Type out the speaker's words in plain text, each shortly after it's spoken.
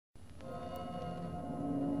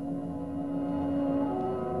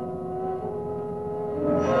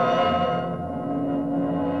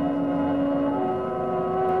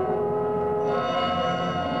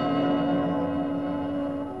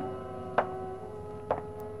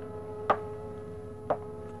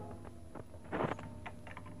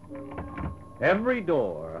Every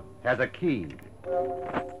door has a key.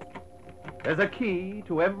 There's a key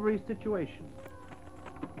to every situation.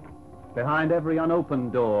 Behind every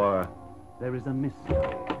unopened door, there is a mystery.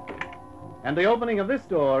 And the opening of this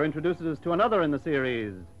door introduces us to another in the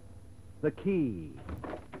series, the key.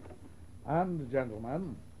 And,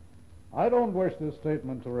 gentlemen, I don't wish this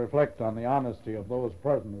statement to reflect on the honesty of those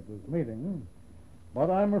present at this meeting,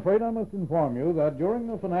 but I'm afraid I must inform you that during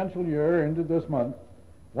the financial year ended this month,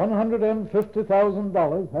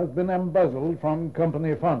 $150,000 has been embezzled from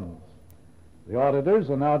company funds. The auditors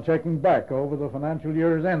are now checking back over the financial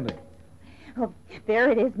year's ending. Oh, there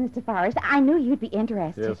it is, Mr. Forrest. I knew you'd be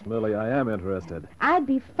interested. Yes, Millie, I am interested. I'd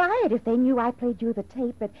be fired if they knew I played you the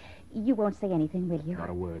tape, but you won't say anything, will you? Not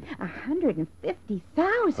a word. $150,000.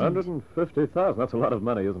 $150,000? That's a lot of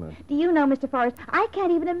money, isn't it? Do you know, Mr. Forrest, I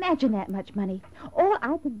can't even imagine that much money. All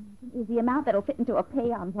I can imagine is the amount that'll fit into a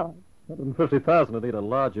pay envelope. $150,000 would need a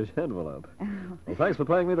largish envelope. Oh. Well, thanks for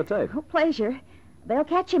playing me the tape. Oh, pleasure. They'll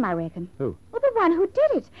catch him, I reckon. Who? Well, the one who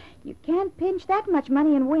did it. You can't pinch that much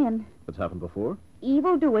money and win. It's happened before?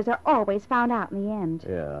 Evildoers are always found out in the end.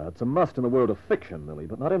 Yeah, it's a must in the world of fiction, Millie,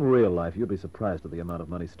 but not in real life. You'd be surprised at the amount of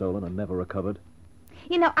money stolen and never recovered.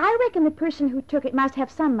 You know, I reckon the person who took it must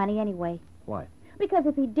have some money anyway. Why? Because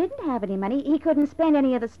if he didn't have any money, he couldn't spend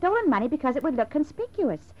any of the stolen money because it would look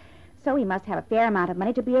conspicuous. So he must have a fair amount of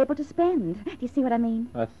money to be able to spend. Do you see what I mean?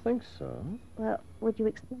 I think so. Well, would you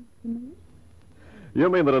explain to me? You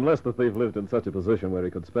mean that unless the thief lived in such a position where he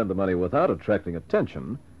could spend the money without attracting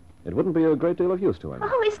attention, it wouldn't be a great deal of use to him?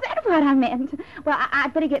 Oh, is that what I meant? Well,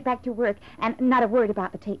 I'd better get back to work, and not a word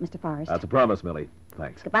about the tape, Mr. Forrest. That's a promise, Millie.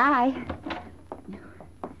 Thanks. Goodbye.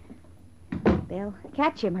 They'll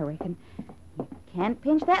catch him, I reckon. You can't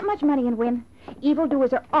pinch that much money and win.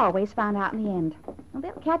 Evildoers are always found out in the end. Well,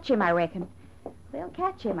 they'll catch him, I reckon. They'll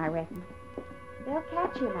catch him, I reckon. They'll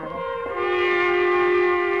catch him, I reckon.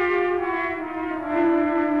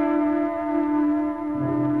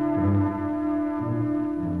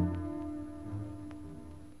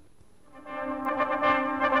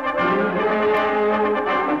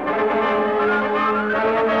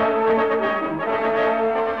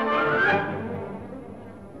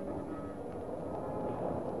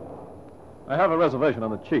 I have a reservation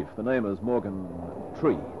on the chief. The name is Morgan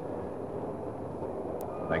Tree.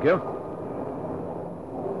 Thank you.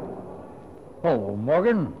 Hello,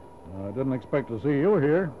 Morgan. I didn't expect to see you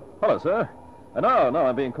here. Hello, sir. No,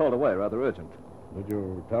 I'm being called away. Rather urgent. Did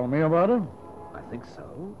you tell me about it? I think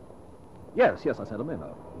so. Yes, I sent a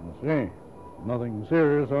memo. I see. Nothing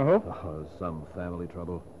serious, I hope? Oh, some family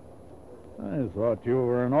trouble. I thought you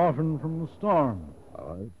were an orphan from the storm.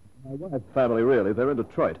 Oh, my wife's family, really. They're in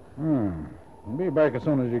Detroit. Be back as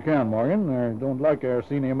soon as you can, Morgan. I don't like our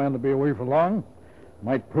senior men to be away for long.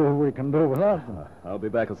 Might prove we can do without them. I'll be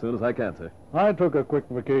back as soon as I can, sir. I took a quick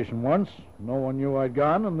vacation once. No one knew I'd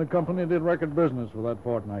gone, and the company did record business for that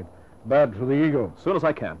fortnight. Bad for the ego. As soon as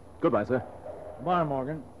I can. Goodbye, sir. Bye,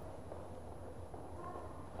 Morgan.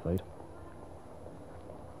 Fate?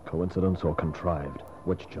 Coincidence or contrived?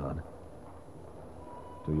 Which, John?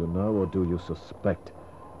 Do you know or do you suspect?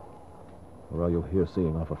 Or are you here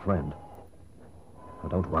seeing off a friend? Now,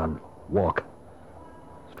 don't run. Walk.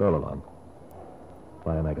 Stroll along.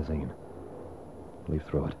 Buy a magazine. Leaf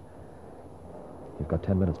through it. You've got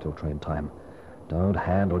 10 minutes till train time. Don't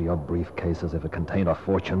handle your briefcase as if it contained a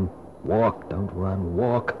fortune. Walk. Don't run.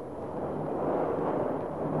 Walk.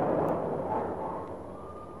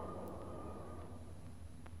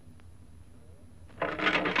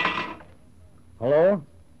 Hello?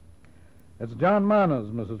 It's John Manners,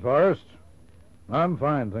 Mrs. Forrest. I'm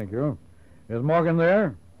fine, thank you. Is Morgan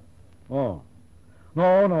there? Oh.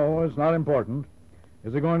 No, it's not important.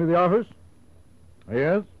 Is he going to the office?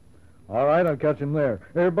 Yes? All right, I'll catch him there.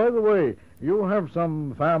 By the way, you have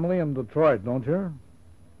some family in Detroit, don't you?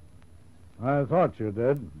 I thought you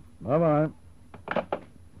did. Bye-bye.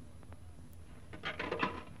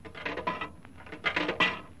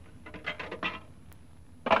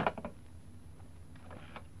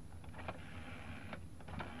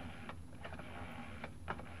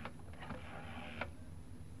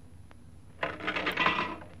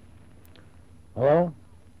 Hello?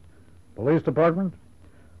 Police Department?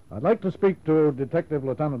 I'd like to speak to Detective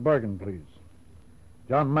Lieutenant Bergen, please.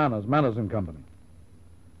 John Manners, Manners and Company.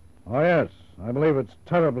 Oh, yes. I believe it's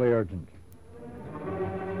terribly urgent.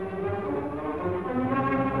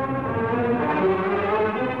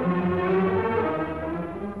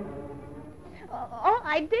 All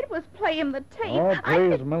I did was play play him the tape. Oh,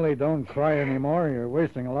 please, Millie, don't cry anymore. You're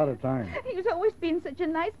wasting a lot of time. He's always been such a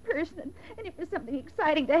nice person. And if there's something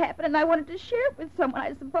exciting to happen and I wanted to share it with someone,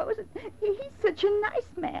 I suppose. He's such a nice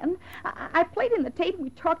man. I played him the tape and we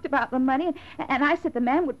talked about the money. And I said the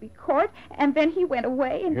man would be caught. And then he went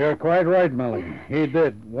away. And You're quite right, Millie. He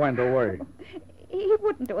went away. He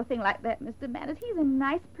wouldn't do a thing like that, Mr. Manners. He's a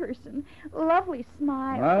nice person. Lovely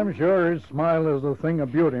smile. I'm sure his smile is a thing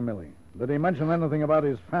of beauty, Millie. Did he mention anything about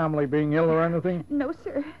his family being ill or anything? No,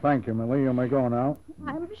 sir. Thank you, Millie. You may go now.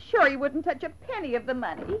 I'm sure he wouldn't touch a penny of the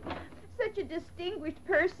money. Such a distinguished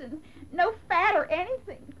person. No fat or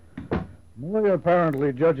anything. Millie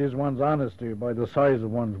apparently judges one's honesty by the size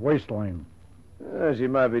of one's waistline. She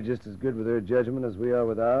might be just as good with her judgment as we are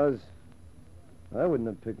with ours. I wouldn't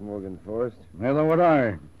have picked Morgan Forrest. Neither would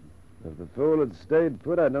I. If the fool had stayed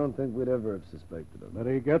put, I don't think we'd ever have suspected him.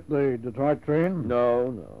 Did he get the Detroit train?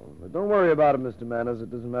 No. But don't worry about him, Mr. Manners.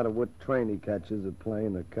 It doesn't matter what train he catches, a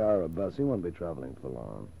plane, a car, or a bus. He won't be traveling for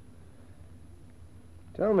long.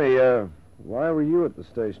 Tell me, why were you at the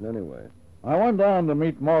station anyway? I went down to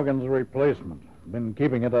meet Morgan's replacement. Been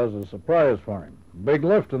keeping it as a surprise for him. Big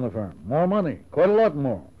lift in the firm. More money. Quite a lot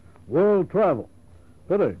more. World travel.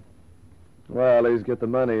 Pity. Well, he's got the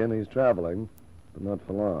money and he's traveling, but not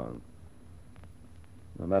for long.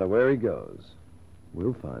 No matter where he goes,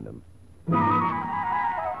 we'll find him.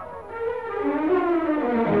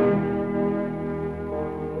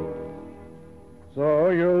 So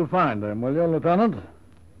you'll find him, will you, Lieutenant?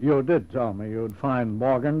 You did tell me you'd find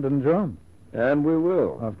Morgan, didn't you? And we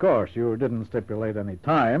will. Of course, you didn't stipulate any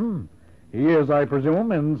time. He is, I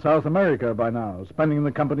presume, in South America by now, spending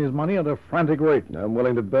the company's money at a frantic rate. I'm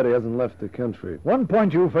willing to bet he hasn't left the country. One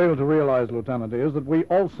point you fail to realize, Lieutenant, is that we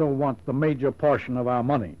also want the major portion of our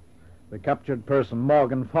money. The captured person,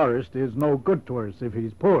 Morgan Forrest, is no good to us if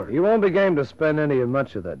he's poor. He won't be game to spend any or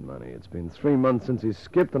much of that money. It's been 3 months since he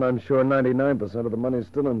skipped, and I'm sure 99% of the money's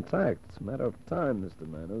still intact. It's a matter of time, Mr.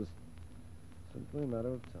 Manners. Simply a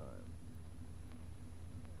matter of time.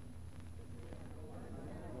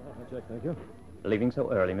 Check, thank you. Leaving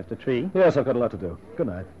so early, Mr. Tree? Yes, I've got a lot to do. Good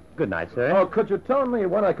night. Good night, sir. Oh, could you tell me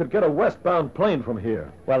when I could get a westbound plane from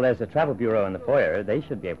here? Well, there's a travel bureau in the foyer. They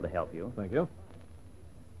should be able to help you. Thank you.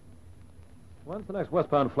 When's the next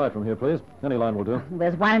westbound flight from here, please? Any line will do.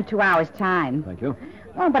 There's 1 in 2 hours' time. Thank you.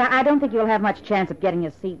 Oh, but I don't think you'll have much chance of getting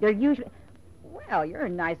a seat. They're usually... Well, you're a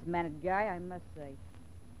nice-mannered guy, I must say.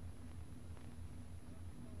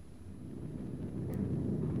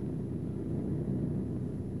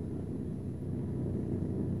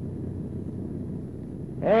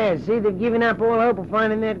 Hey, see, they're giving up all hope of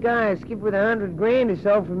finding that guy. Skip with $100 grand or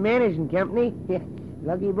so from managing company.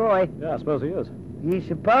 Lucky boy. Yeah, I suppose he is. You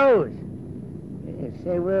suppose? Yeah,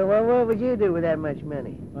 say, well, what would you do with that much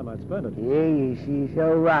money? I might spend it. Yeah, you see,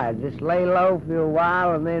 so right. Just lay low for a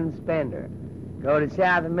while and then spend her. Go to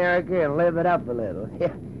South America and live it up a little.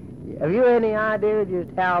 Have you any idea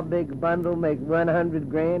just how big a bundle makes 100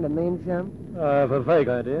 grand and then some? I have a vague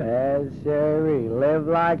idea. Yes, sirree. Live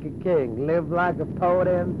like a king. Live like a poet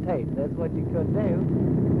and tape. That's what you could do.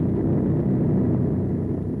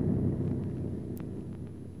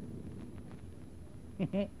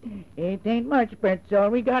 It ain't much, but it's all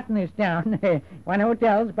we got in this town. One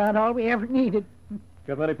hotel's about all we ever needed.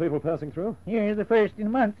 Got many people passing through? Here's the first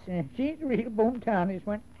in months. She's a real boom town, this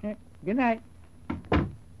one. Good night.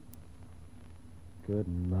 Good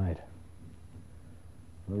night.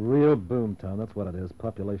 A real boom town, that's what it is.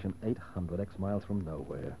 Population 800, X miles from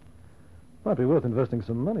nowhere. Might be worth investing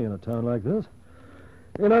some money in a town like this.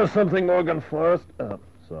 You know something, Morgan Forrest?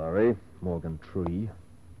 Morgan Tree.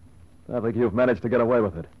 I think you've managed to get away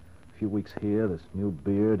with it. A few weeks here, this new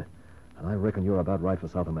beard, and I reckon you're about right for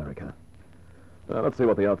South America. Now, let's see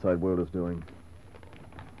what the outside world is doing.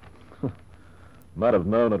 Might have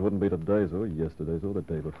known it wouldn't be today's or yesterday's or the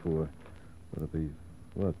day before. But it'd be,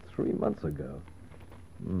 3 months ago.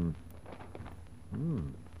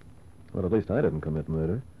 Well, at least I didn't commit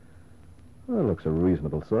murder. Well, looks a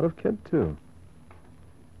reasonable sort of kid, too.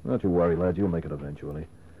 Don't you worry, lad. You'll make it eventually.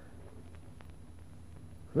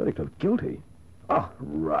 Verdict of guilty? Oh,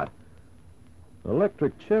 rot.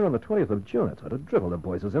 Electric chair on the 20th of June. It's ought to dribble the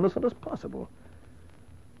boy's as innocent as possible.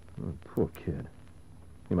 Oh, poor kid.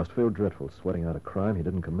 He must feel dreadful, sweating out a crime he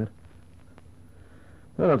didn't commit.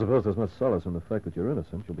 I don't suppose there's much solace in the fact that you're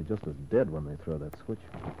innocent. You'll be just as dead when they throw that switch.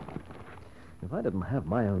 If I didn't have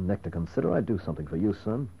my own neck to consider, I'd do something for you,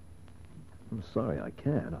 son. I'm sorry I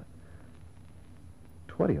can't.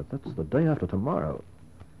 20th, that's the day after tomorrow.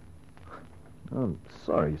 I'm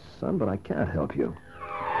sorry, son, but I can't help you.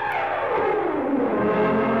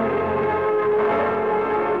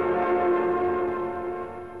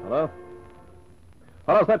 Hello?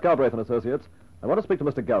 Hello, Seth Galbraith and Associates. I want to speak to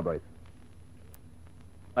Mr. Galbraith.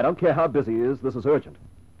 I don't care how busy he is. This is urgent.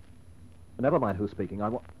 Never mind who's speaking.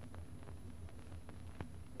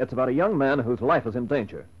 It's about a young man whose life is in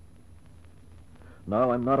danger.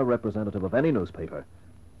 No, I'm not a representative of any newspaper.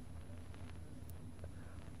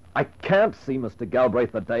 I can't see Mr.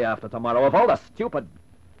 Galbraith the day after tomorrow. Of all the stupid...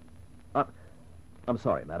 I'm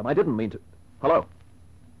sorry, madam. I didn't mean to... Hello?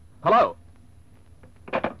 Hello?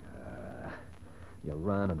 You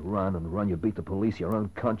run and run and run. You beat the police, your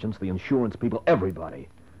own conscience, the insurance people, everybody.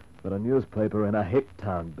 But a newspaper in a hick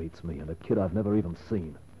town beats me, and a kid I've never even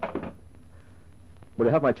seen. Will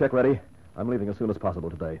you have my check ready? I'm leaving as soon as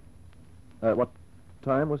possible today. What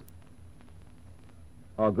time was...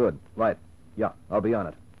 Oh, good. Right. Yeah, I'll be on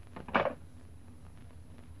it.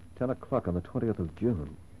 10 o'clock on the 20th of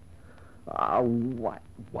June. Oh,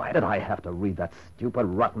 why did I have to read that stupid,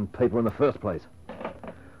 rotten paper in the first place?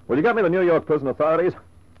 Will you get me the New York prison authorities?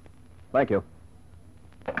 Thank you.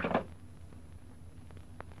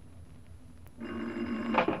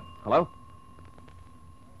 Hello?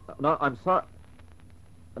 No, I'm sorry.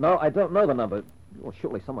 No, I don't know the number. Well,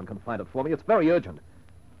 surely someone can find it for me. It's very urgent.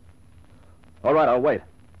 All right, I'll wait.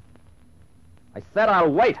 I said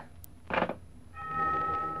I'll wait.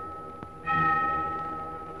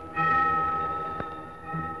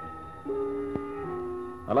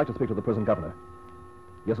 I'd like to speak to the prison governor.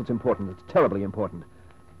 Yes, it's important. It's terribly important.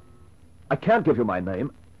 I can't give you my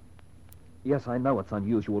name. Yes, I know it's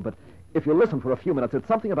unusual, but if you listen for a few minutes, it's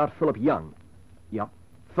something about Philip Young. Yeah,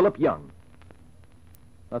 Philip Young.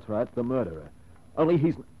 That's right, the murderer. Only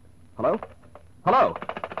he's... Hello? Hello?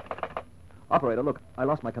 Operator, look, I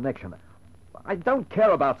lost my connection. I don't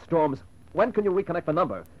care about storms. When can you reconnect the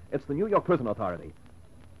number? It's the New York Prison Authority.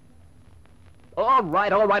 All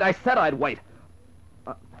right, I said I'd wait.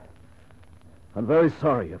 I'm very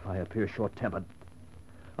sorry if I appear short-tempered.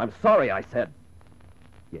 I'm sorry, I said.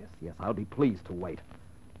 Yes, I'll be pleased to wait.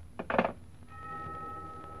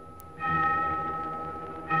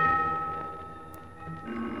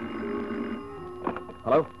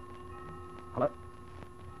 Hello? Hello?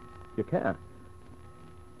 You can't.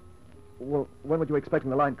 Well, when were you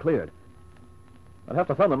expecting the line cleared? I'd have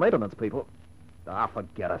to phone the maintenance people.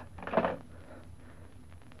 Forget it.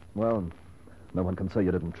 Well, no one can say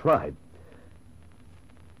you didn't try.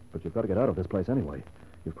 But you've got to get out of this place anyway.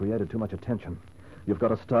 You've created too much attention. You've got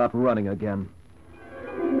to start running again.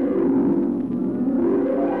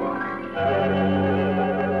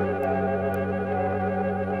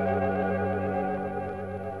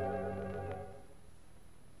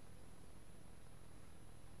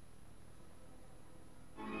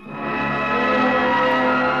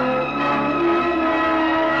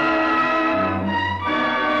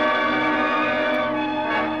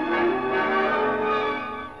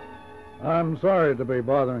 I'm sorry to be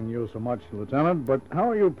bothering you so much, Lieutenant, but how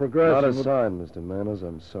are you progressing? Not a sign, Mr. Manners.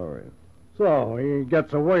 I'm sorry. So, he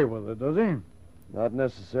gets away with it, does he? Not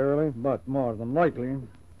necessarily. But more than likely.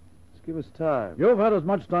 Just give us time. You've had as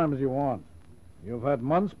much time as you want. You've had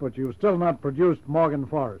months, but you've still not produced Morgan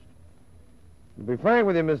Forrest. To be frank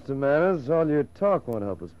with you, Mr. Manners, all your talk won't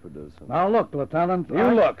help us produce him. Now, look, Lieutenant.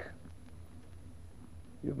 Look.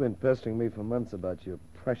 You've been pestering me for months about your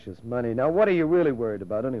precious money. Now, what are you really worried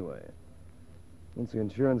about anyway? Once the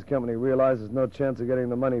insurance company realizes no chance of getting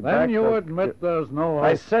the money back... Then you admit there's no hope.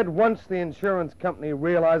 I said once the insurance company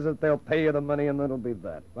realizes they'll pay you the money, and that'll be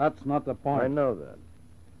that. That's not the point. I know that.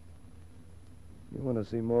 You want to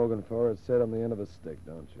see Morgan Forrest set on the end of a stick,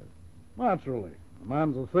 don't you? Naturally. The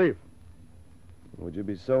man's a thief. Would you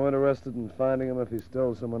be so interested in finding him if he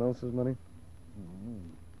stole someone else's money?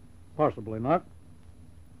 Possibly not.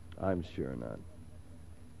 I'm sure not.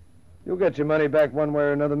 You'll get your money back one way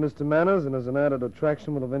or another, Mr. Manners, and as an added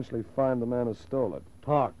attraction, we'll eventually find the man who stole it.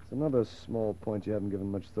 Talk. It's another small point you haven't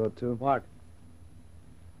given much thought to. What?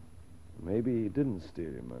 Maybe he didn't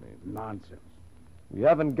steal your money. Nonsense. We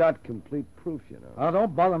haven't got complete proof, you know. Now,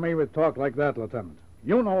 don't bother me with talk like that, Lieutenant.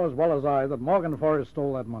 You know as well as I that Morgan Forrest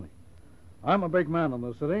stole that money. I'm a big man in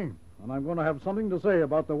the city, and I'm going to have something to say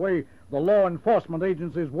about the way the law enforcement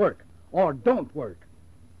agencies work, or don't work.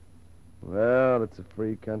 Well, it's a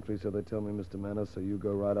free country, so they tell me, Mr. Manners, so you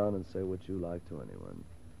go right on and say what you like to anyone.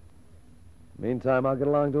 Meantime, I'll get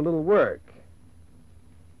along to a little work.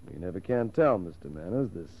 You never can tell, Mr.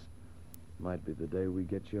 Manners. This might be the day we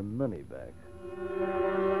get your money back.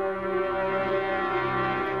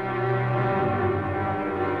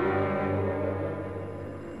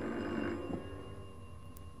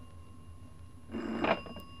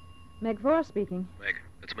 Meg Forrest speaking. Meg,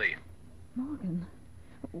 it's me. Morgan,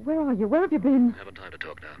 where are you? Where have you been? Haven't time to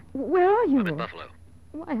talk now. Where are you? I'm in Buffalo.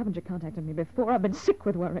 Why haven't you contacted me before? I've been sick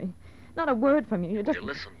with worry. Not a word from you. You just... You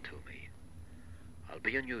listen to me. I'll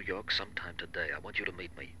be in New York sometime today. I want you to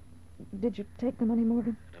meet me. Did you take the money,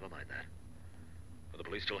 Morgan? Never mind that. Are the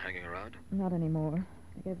police still hanging around? Not anymore.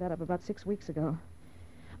 I gave that up about 6 weeks ago.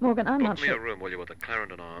 Morgan, I'm not Book me sure... a room, will you, at the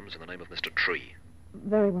Clarendon Arms in the name of Mr. Tree.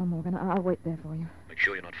 Very well, Morgan. I'll wait there for you. Make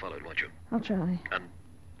sure you're not followed, won't you? I'll try. And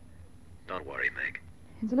don't worry, Meg.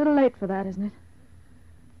 It's a little late for that, isn't it?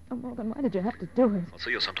 Oh, Morgan, why did you have to do it? I'll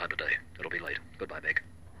see you sometime today. It'll be late. Goodbye, Meg.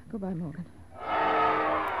 Goodbye, Morgan.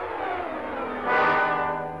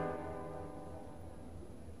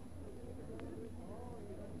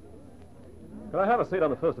 Can I have a seat on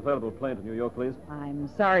the first available plane to New York, please? I'm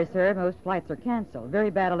sorry, sir. Most flights are canceled. Very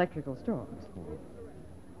bad electrical storms.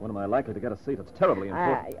 When am I likely to get a seat? It's terribly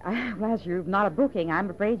important. Well, as you've not a booking, I'm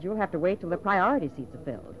afraid you'll have to wait till the priority seats are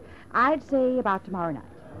filled. I'd say about tomorrow night.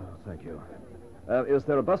 Oh, thank you. Is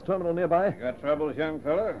there a bus terminal nearby? You got troubles, young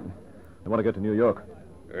fella? I want to get to New York.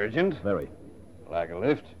 Urgent? Very. Like a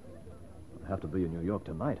lift? I have to be in New York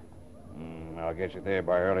tonight. I'll get you there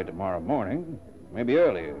by early tomorrow morning. Maybe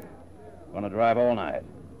earlier. Gonna drive all night.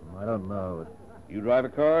 I don't know. You drive a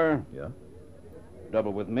car? Yeah?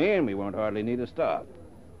 Double with me, and we won't hardly need a stop.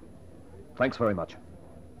 Thanks very much.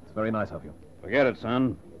 It's very nice of you. Forget it,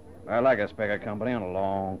 son. I like a spec of company on a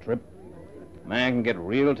long trip. Man can get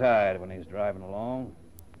real tired when he's driving along.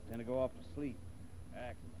 Tend to go off to sleep.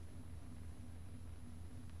 Accident.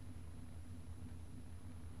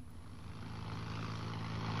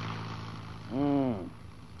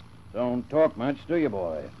 Don't talk much, do you,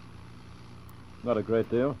 boy? Not a great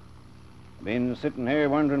deal. Been sitting here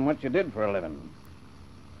wondering what you did for a living.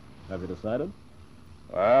 Have you decided?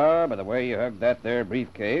 Well, by the way you hugged that there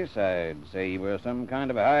briefcase, I'd say you were some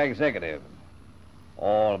kind of a high executive.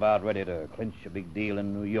 All about ready to clinch a big deal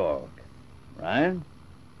in New York. Right?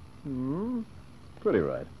 Pretty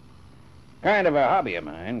right. Kind of a hobby of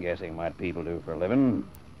mine, guessing what people do for a living.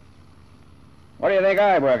 What do you think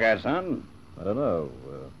I work at, son? I don't know.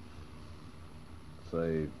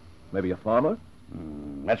 Say, maybe a farmer?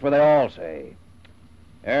 That's what they all say.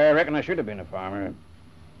 I reckon I should have been a farmer.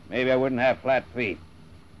 Maybe I wouldn't have flat feet.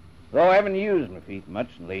 Though I haven't used my feet much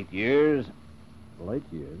in late years. Late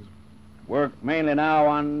years? Work mainly now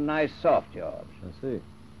on nice soft jobs. I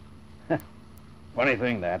see. Funny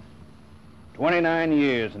thing, that. 29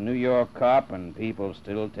 years a New York cop, and people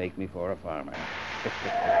still take me for a farmer.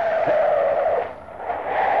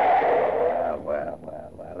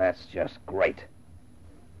 Well, that's just great.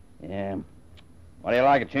 Yeah. What do you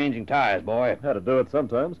like at changing tires, boy? Had to do it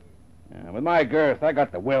sometimes. With my girth, I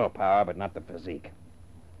got the willpower, but not the physique.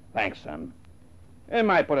 Thanks, son. It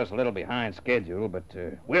might put us a little behind schedule, but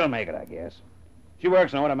we'll make it, I guess. She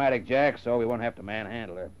works an automatic jack, so we won't have to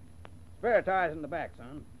manhandle her. Spare tires in the back,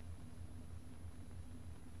 son.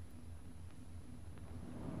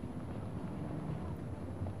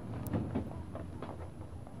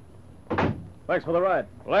 Thanks for the ride.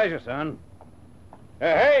 Pleasure, son.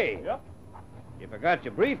 Hey! Yep. You forgot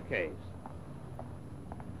your briefcase.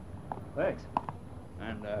 Thanks.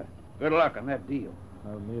 And good luck on that deal.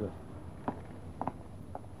 I'll need it.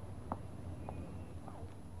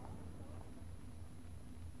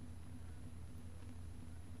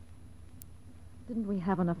 Didn't we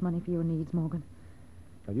have enough money for your needs, Morgan?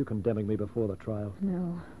 Are you condemning me before the trial?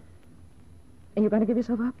 No. Are you going to give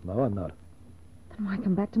yourself up? No, I'm not. Then why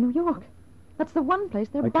come back to New York? That's the one place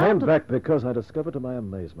they're I bound came to... back because I discovered to my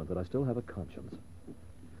amazement that I still have a conscience.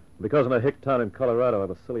 Because in a hick town in Colorado, I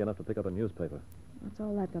was silly enough to pick up a newspaper. What's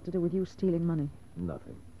all that got to do with you stealing money?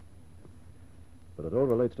 Nothing. But it all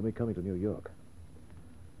relates to me coming to New York.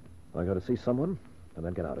 I got to see someone and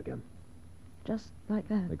then get out again. Just like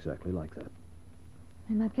that? Exactly like that.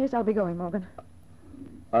 In that case, I'll be going, Morgan.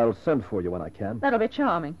 I'll send for you when I can. That'll be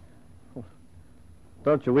charming.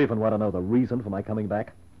 Don't you even want to know the reason for my coming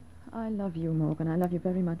back? I love you, Morgan. I love you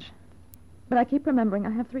very much. But I keep remembering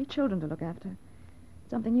I have 3 children to look after.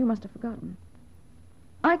 Something you must have forgotten.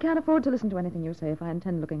 I can't afford to listen to anything you say if I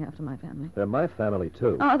intend looking after my family. They're my family,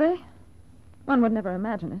 too. Are they? One would never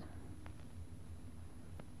imagine it.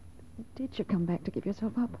 Did you come back to give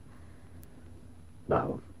yourself up?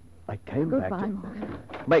 No. I came back Goodbye, to... Morgan.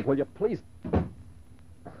 Meg, will you please...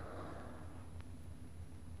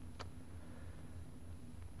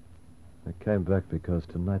 I came back because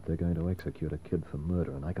tonight they're going to execute a kid for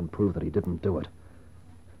murder, and I can prove that he didn't do it.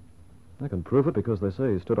 I can prove it because they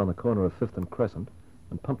say he stood on the corner of 5th and Crescent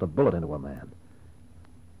and pumped a bullet into a man.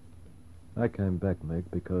 I came back, Meg,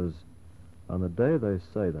 because on the day they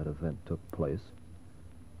say that event took place,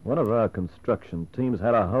 One of our construction teams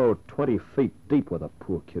had a hole 20 feet deep where the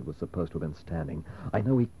poor kid was supposed to have been standing. I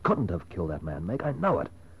know he couldn't have killed that man, Meg. I know it.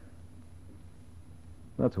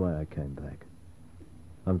 That's why I came back.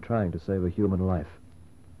 I'm trying to save a human life.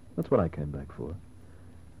 That's what I came back for.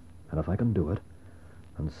 And if I can do it,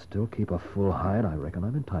 and still keep a full hide, I reckon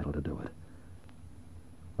I'm entitled to do it.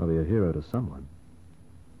 I'll be a hero to someone.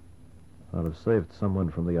 I'll have saved someone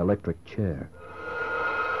from the electric chair.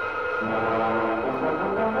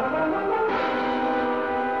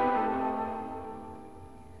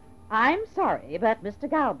 I'm sorry, but Mr.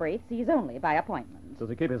 Galbraith sees only by appointment. Does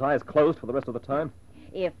he keep his eyes closed for the rest of the time?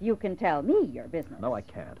 If you can tell me your business. No, I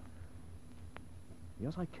can't.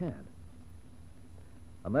 Yes, I can.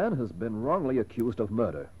 A man has been wrongly accused of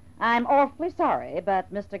murder. I'm awfully sorry,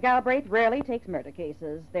 but Mr. Galbraith rarely takes murder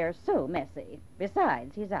cases. They're so messy.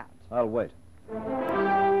 Besides, he's out. I'll wait.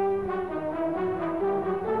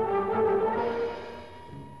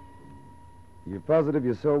 You positive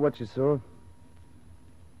you saw what you saw?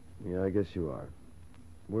 Yeah, I guess you are.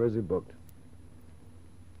 Where is he booked?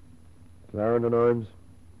 Clarendon Arms?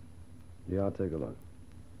 Yeah, I'll take a look.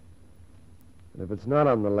 And if it's not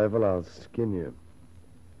on the level, I'll skin you.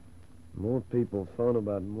 More people phone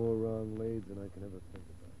about more wrong leads than I can ever think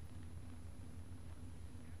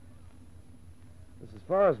about. Mrs.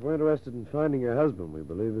 Forrest, we're interested in finding your husband. We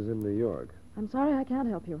believe is in New York. I'm sorry I can't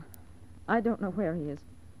help you. I don't know where he is.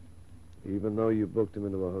 Even though you booked him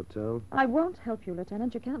into a hotel? I won't help you,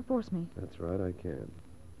 Lieutenant. You can't force me. That's right, I can.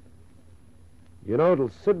 You know,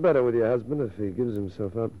 it'll sit better with your husband if he gives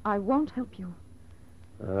himself up. I won't help you.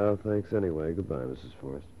 Oh, thanks anyway. Goodbye, Mrs.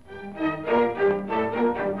 Forrest.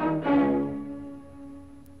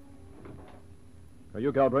 Are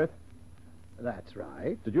you Galbraith? That's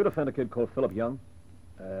right. Did you defend a kid called Philip Young?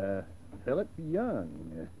 Philip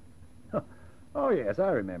Young. Oh, yes,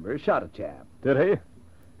 I remember. Shot a chap. Did he?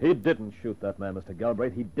 He didn't shoot that man, Mr.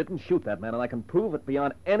 Galbraith. He didn't shoot that man, and I can prove it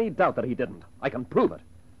beyond any doubt that he didn't. I can prove it.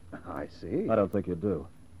 I see. I don't think you do.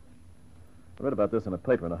 I read about this in a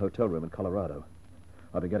paper in a hotel room in Colorado.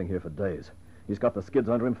 I've been getting here for days. He's got the skids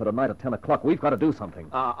under him for tonight at 10 o'clock. We've got to do something.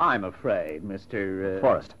 I'm afraid, Mr.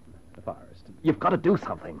 Forrest. Forrest. You've got to do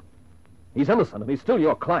something. He's innocent, and he's still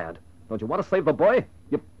your client. Don't you want to save the boy?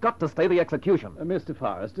 You've got to stay the execution. Mr.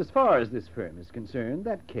 Forrest, as far as this firm is concerned,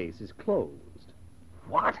 that case is closed.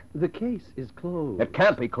 What? The case is closed. It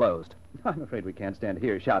can't be closed. I'm afraid we can't stand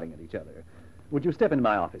here shouting at each other. Would you step into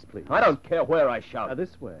my office, please? I don't care where I shout.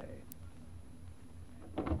 This way.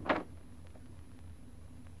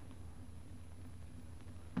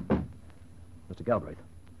 Mr. Galbraith,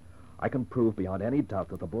 I can prove beyond any doubt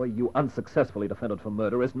that the boy you unsuccessfully defended for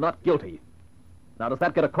murder is not guilty. Now, does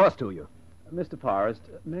that get across to you? Mr. Forrest,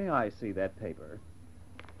 may I see that paper?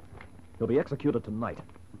 He'll be executed tonight.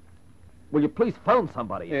 Will you please phone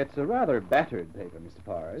somebody? It's a rather battered paper, Mr.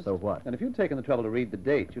 Forrest. So what? And if you'd taken the trouble to read the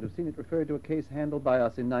date, you'd have seen it referred to a case handled by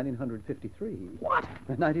us in 1953. What?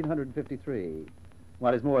 1953.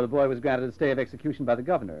 What is more, the boy was granted a stay of execution by the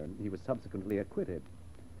governor. He was subsequently acquitted.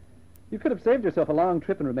 You could have saved yourself a long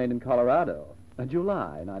trip and remained in Colorado.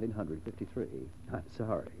 July 1953. I'm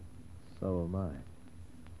sorry. So am I.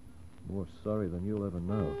 More sorry than you'll ever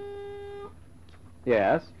know.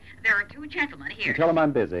 Yes? There are two gentlemen here. Tell them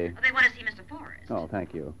I'm busy. They want to see Mr. Forrest. Oh,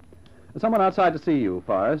 thank you. There's someone outside to see you,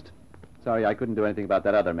 Forrest. Sorry I couldn't do anything about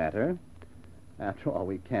that other matter. After all,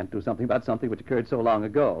 we can't do something about something which occurred so long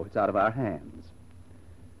ago. It's out of our hands.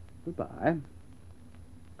 Goodbye.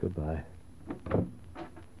 Goodbye.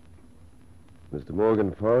 Mr.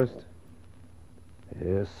 Morgan Forrest,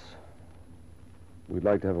 Yes? we'd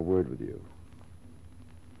like to have a word with you.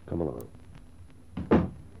 Come along.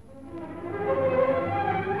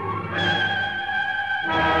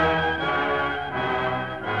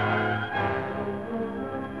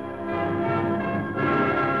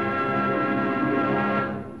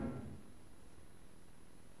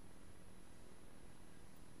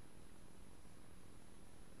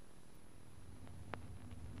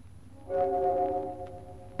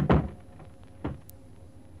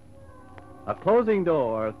 A closing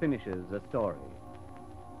door finishes a story.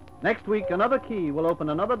 Next week, another key will open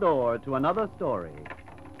another door to another story.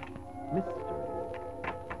 Mystery,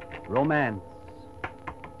 romance,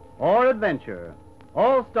 or adventure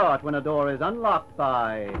all start when a door is unlocked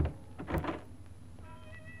by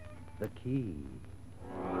the key.